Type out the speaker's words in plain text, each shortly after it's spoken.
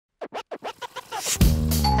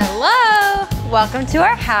welcome to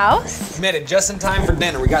our house. Made it just in time for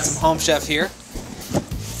dinner. We got some home chef here.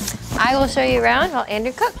 I will show you around while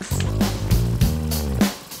Andrew cooks.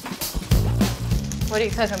 What are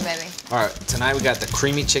you cooking, baby? All right, tonight we got the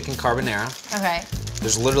creamy chicken carbonara. Okay.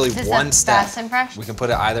 There's literally Is this one a step. fast and fresh? We can put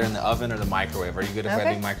it either in the oven or the microwave. Are you good if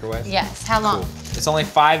I do microwave? Yes. How long? Cool. It's only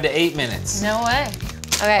 5 to 8 minutes. No way.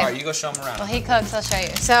 Okay. All right, you go show them around. Well, he cooks, I'll show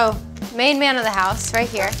you. So, main man of the house, right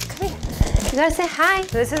here. Come here. You gotta say hi.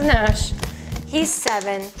 This is Nash. He's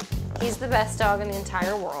 7. He's the best dog in the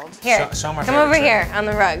entire world. Here, show him our come favorite over trick. here on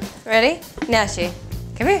the rug. Ready? Nashie,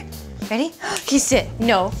 come here. Ready? You sit.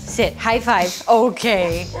 No, sit. High five.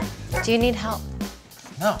 Okay. Do you need help?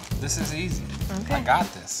 No, this is easy. Okay. I got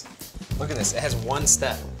this. Look at this. It has one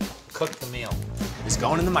step. Cook the meal. It's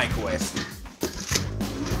going in the microwave.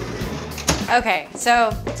 Okay,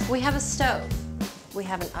 so we have a stove. We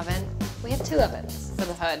have an oven. We have 2 ovens for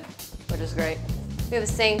the hood, which is great. We have a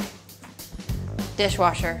sink,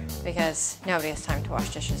 dishwasher, because nobody has time to wash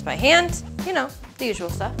dishes by hand. You know, the usual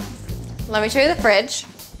stuff. Let me show you the fridge.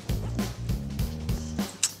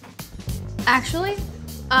 Actually,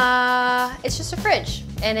 it's just a fridge,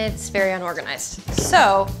 and it's very unorganized.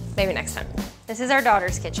 So, maybe next time. This is our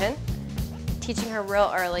daughter's kitchen. Teaching her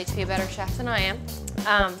real early to be a better chef than I am.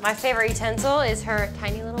 My favorite utensil is her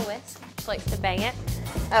tiny little whisk. She likes to bang it.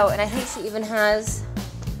 Oh, and I think she even has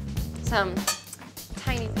some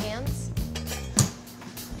tiny pans.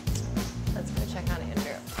 Let's go check on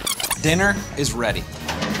Andrew. Dinner is ready.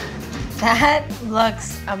 That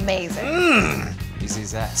looks amazing. He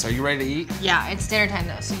sees that. So are you ready to eat? Yeah, it's dinner time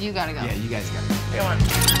though, so you gotta go. Yeah, you guys got it. Come on.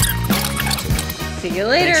 See you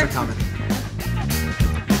later. Thanks for coming.